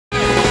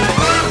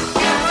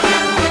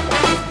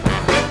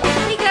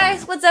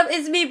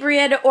it's me,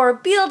 Brianna, or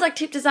BL Duct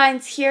Tape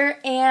Designs here,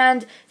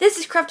 and this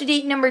is craft to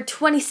date number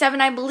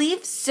 27, I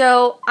believe,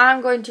 so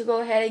I'm going to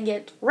go ahead and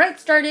get right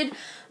started.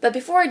 But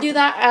before I do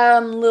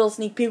that, little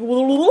sneak peek.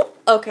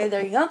 Okay,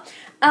 there you go.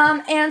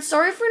 And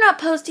sorry for not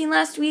posting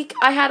last week.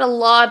 I had a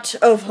lot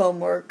of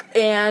homework,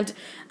 and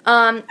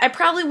I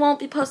probably won't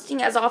be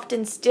posting as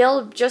often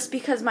still, just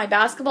because my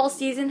basketball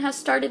season has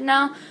started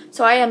now.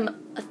 So I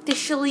am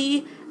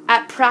officially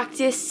at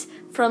practice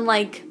from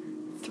like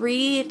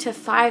 3 to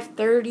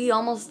 5:30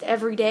 almost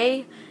every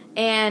day,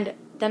 and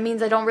that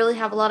means I don't really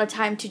have a lot of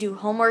time to do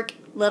homework,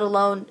 let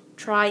alone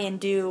try and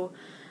do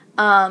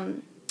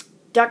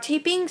duct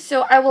taping.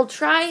 So I will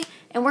try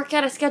and work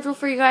out a schedule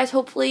for you guys.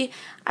 Hopefully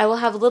I will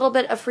have a little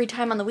bit of free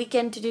time on the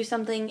weekend to do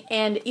something,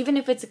 and even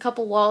if it's a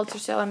couple wallets or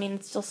so, I mean,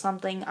 it's still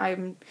something.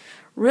 I'm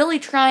really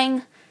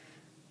trying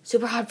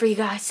super hard for you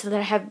guys so that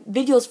I have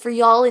videos for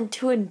y'all and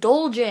to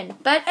indulge in.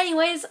 But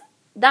anyways,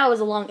 that was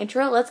a long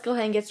intro. Let's go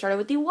ahead and get started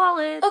with the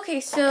wallet. Okay,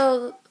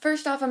 so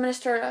first off, I'm going to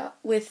start out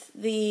with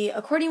the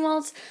accordion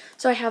wallets.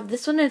 So I have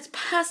this one, and it's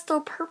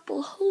pastel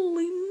purple.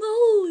 Holy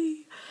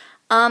moly.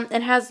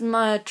 It has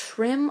my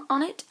trim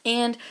on it,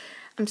 and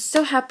I'm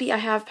so happy I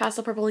have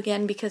pastel purple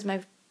again because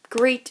my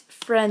great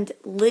friend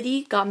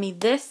Liddy got me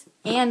this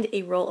and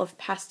a roll of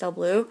pastel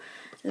blue.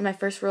 This is my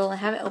first roll. I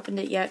haven't opened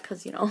it yet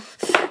because, you know,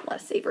 I want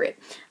to savor it.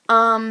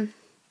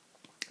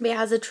 But it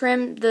has a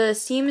trim. The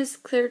seam is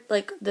clear,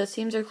 like the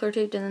seams are clear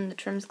taped, and then the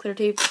trim's clear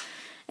taped.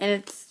 And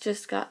it's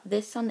just got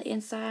this on the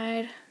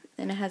inside,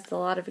 and it has a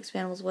lot of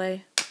expandables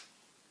way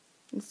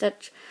and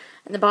such.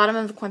 And the bottom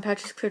of the coin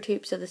pouch is clear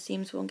taped, so the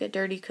seams won't get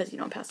dirty because you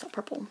don't pass out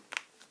purple.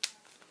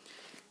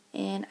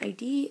 And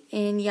ID,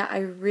 and yeah, I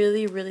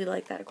really, really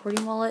like that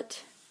accordion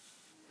wallet.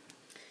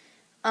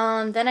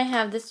 Then I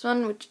have this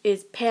one, which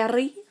is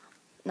Paris.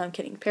 No, I'm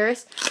kidding,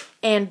 Paris.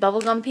 And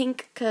bubblegum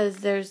pink, because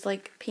there's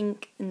like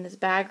pink in this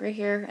bag right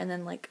here, and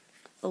then like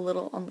a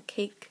little on the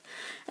cake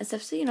and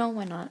stuff, so you know,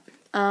 why not?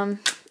 And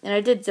I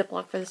did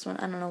Ziploc for this one.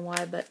 I don't know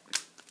why, but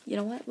you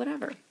know what?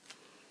 Whatever.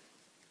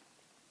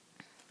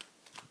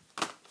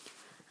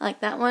 I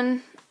like that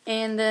one.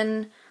 And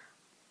then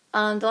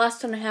the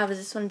last one I have is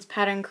this one. It's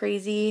Pattern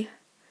Crazy,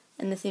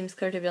 and the seam's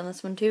clear taped on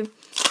this one too.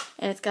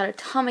 And it's got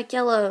atomic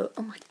yellow.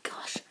 Oh my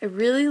gosh, I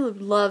really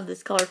love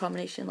this color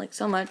combination, like,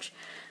 so much.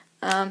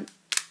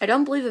 I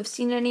don't believe I've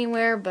seen it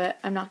anywhere, but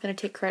I'm not going to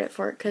take credit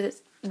for it because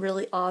it's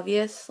really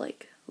obvious,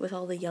 like, with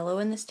all the yellow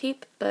in this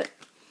tape. But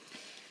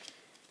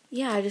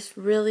yeah, I just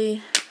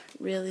really,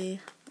 really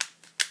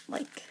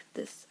like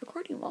this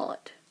accordion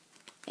wallet.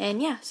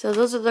 And yeah, so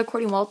those are the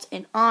accordion wallets,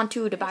 and on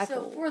to the bifold.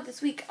 So for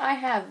this week, I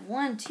have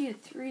 1, 2,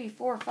 3,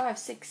 4, 5,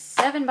 6,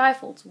 7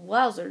 bifolds.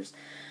 Wowzers.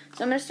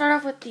 So I'm going to start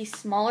off with the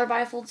smaller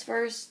bifolds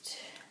first,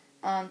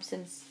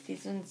 since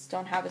these ones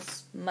don't have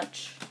as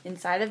much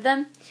inside of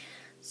them.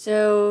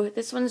 So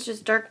this one's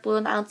just dark blue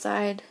on the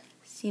outside.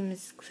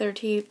 Seems clear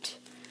taped.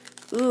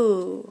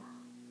 Ooh,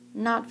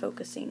 not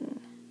focusing.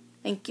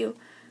 Thank you.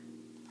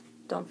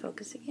 Don't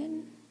focus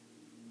again.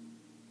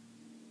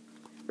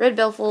 Red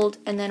billfold,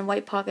 and then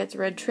white pockets,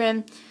 red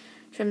trim.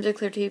 Trims are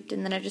clear taped,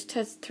 and then I just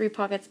has 3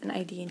 pockets, an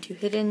ID, and 2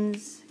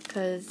 hiddens,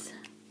 because,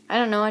 I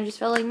don't know, I just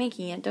felt like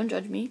making it. Don't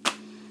judge me.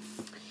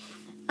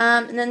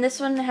 And then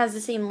this one has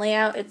the same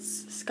layout.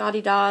 It's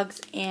Scotty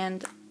Dogs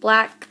and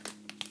black,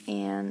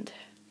 and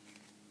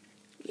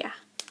yeah,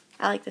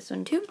 I like this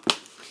one too.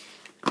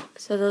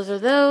 So those are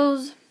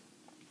those.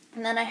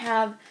 And then I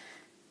have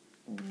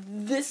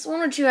this one,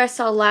 which you guys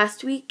saw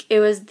last week. It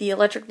was the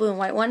electric blue and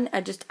white one.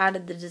 I just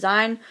added the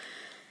design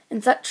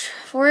and such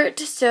for it.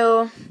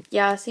 So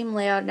yeah, same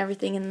layout and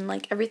everything. And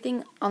like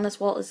everything on this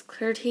wall is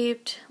clear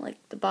taped. Like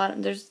the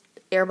bottom, there's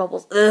air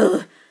bubbles.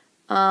 Ugh.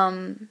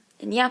 And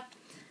yeah,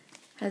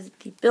 has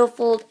the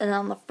billfold, and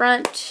on the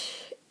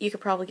front, you could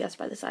probably guess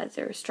by the sides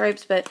there are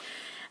stripes, but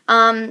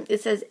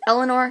it says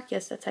Eleanor.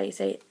 Yes, that's how you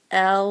say it.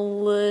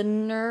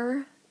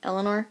 Eleanor.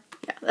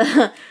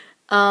 Yeah.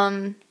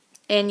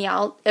 And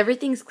yeah,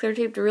 everything's clear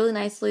taped really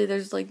nicely.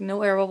 There's like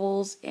no air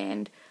bubbles,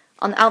 and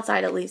on the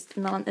outside at least,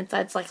 and on the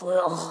inside it's like a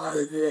little,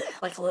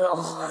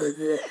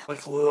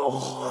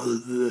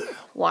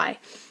 why?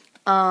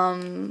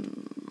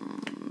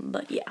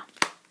 But yeah.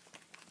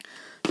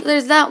 So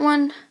there's that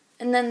one,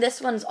 and then this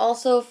one's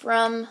also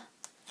from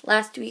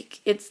last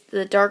week. It's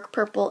the dark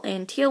purple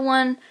and teal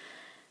one.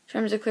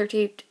 Trims are clear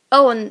taped.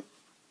 Oh, and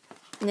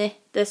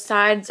the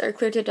sides are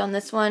clear taped on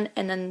this one,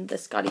 and then the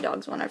Scotty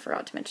Dogs one, I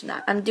forgot to mention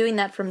that. I'm doing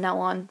that from now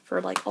on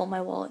for like all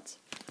my wallets.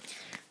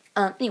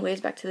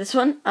 Anyways, back to this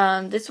one.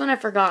 This one I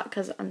forgot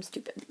because I'm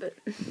stupid, but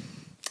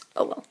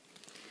oh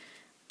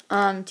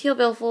well. Teal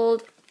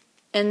billfold,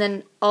 and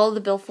then all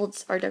the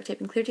billfolds are duct tape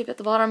and clear tape at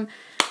the bottom,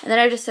 and then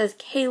it just says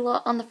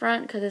Kayla on the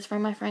front because it's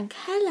from my friend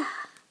Kayla.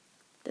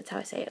 That's how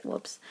I say it.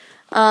 Whoops.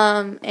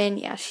 And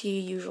yeah, she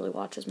usually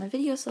watches my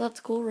videos, so that's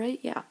cool, right?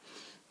 Yeah.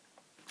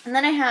 And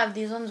then I have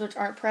these ones which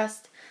aren't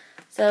pressed.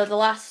 So the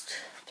last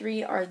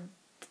 3 are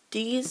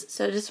these.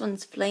 So this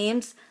one's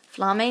Flames,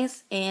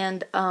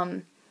 and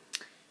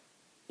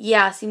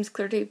yeah, seems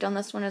clear taped on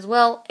this one as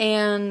well.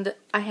 And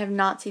I have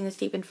not seen this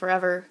tape in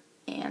forever,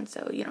 And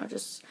so, you know,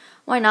 just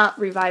why not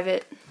revive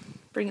it,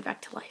 bring it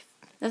back to life.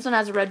 This one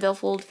has a red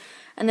billfold,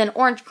 and then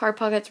orange card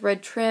pockets,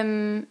 red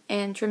trim,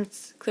 and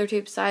trim's clear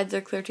tape, sides are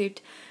clear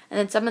taped, and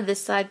then some of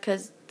this side,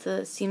 because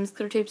the seam's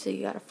clear taped, so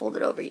you gotta fold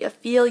it over. You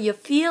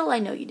feel, I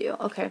know you do.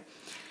 Okay.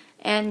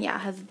 And yeah, it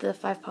has the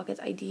 5 pockets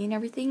ID and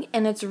everything,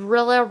 and it's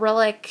really,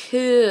 really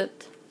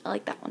cute. I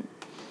like that one.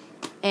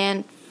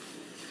 And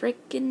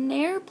freaking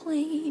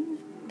airplane.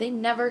 They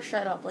never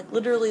shut up. Like,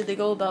 literally, they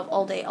go above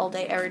all day,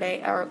 every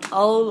day, or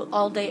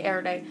all day,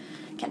 every day.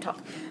 Can't talk.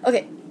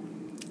 Okay.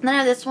 Then I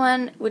have this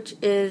one, which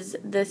is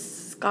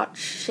this Scotch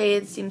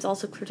shade. Seems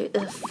also clear to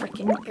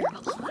freaking air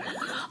bubbles.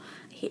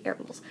 I hate air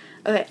bubbles.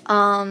 Okay.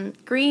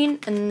 Green,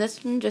 and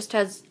this one just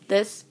has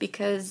this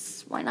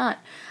because why not?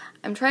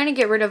 I'm trying to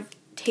get rid of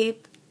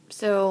tape,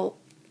 so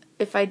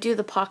if I do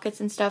the pockets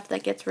and stuff,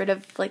 that gets rid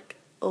of like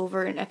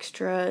over an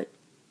extra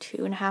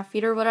 2.5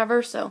 feet or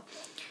whatever. So,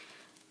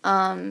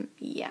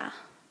 yeah,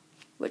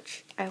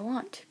 which I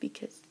want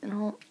because I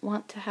don't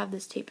want to have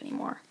this tape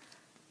anymore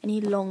any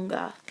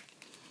longer.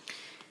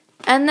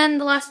 And then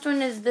the last one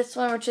is this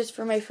one, which is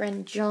for my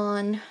friend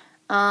John,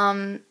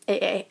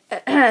 aka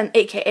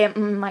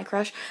my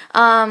crush.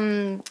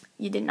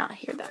 You did not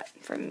hear that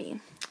from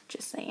me,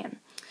 just saying.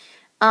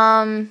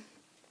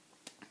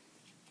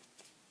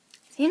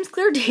 Seems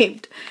clear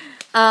taped.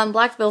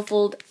 Black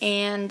billfold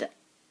and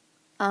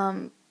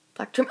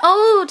black trim.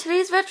 Oh,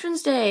 today's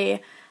Veterans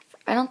Day.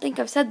 I don't think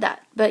I've said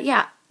that, but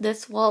yeah,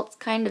 this walt's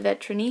kind of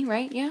veteran-y,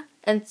 right? Yeah,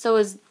 and so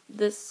is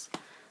this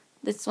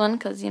one,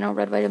 because you know,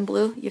 red, white, and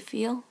blue. You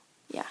feel?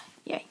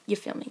 Yeah, you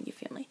feel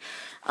me.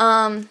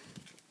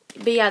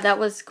 But yeah, that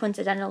was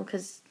coincidental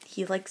because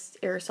he likes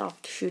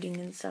airsoft shooting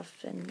and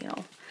stuff, and you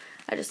know,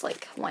 I just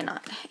like, why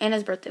not? And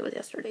his birthday was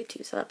yesterday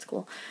too, so that's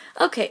cool.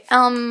 Okay,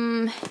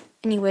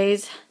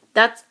 anyways,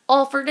 that's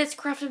all for this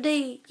craft of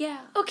day. Yeah.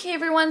 Okay,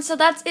 everyone, so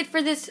that's it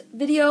for this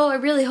video. I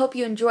really hope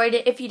you enjoyed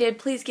it. If you did,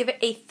 please give it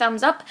a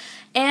thumbs up.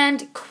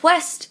 And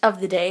quest of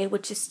the day,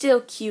 which is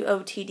still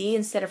QOTD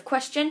instead of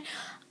question.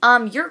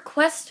 Your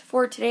quest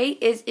for today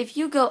is if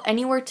you go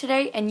anywhere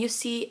today and you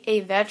see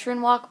a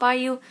veteran walk by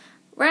you,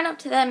 run up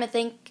to them and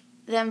thank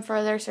them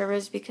for their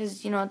service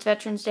because, you know, it's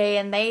Veterans Day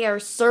and they are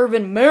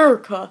serving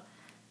America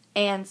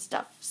and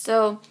stuff.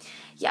 So,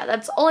 yeah,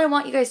 that's all I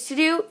want you guys to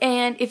do.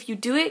 And if you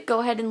do it,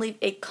 go ahead and leave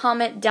a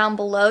comment down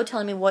below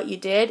telling me what you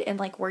did and,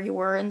 like, where you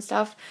were and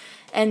stuff.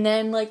 And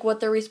then, like,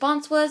 what the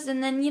response was.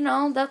 And then, you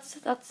know, that's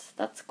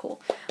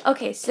cool.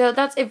 Okay, so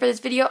that's it for this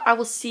video. I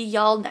will see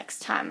y'all next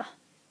time.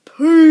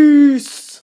 Peace!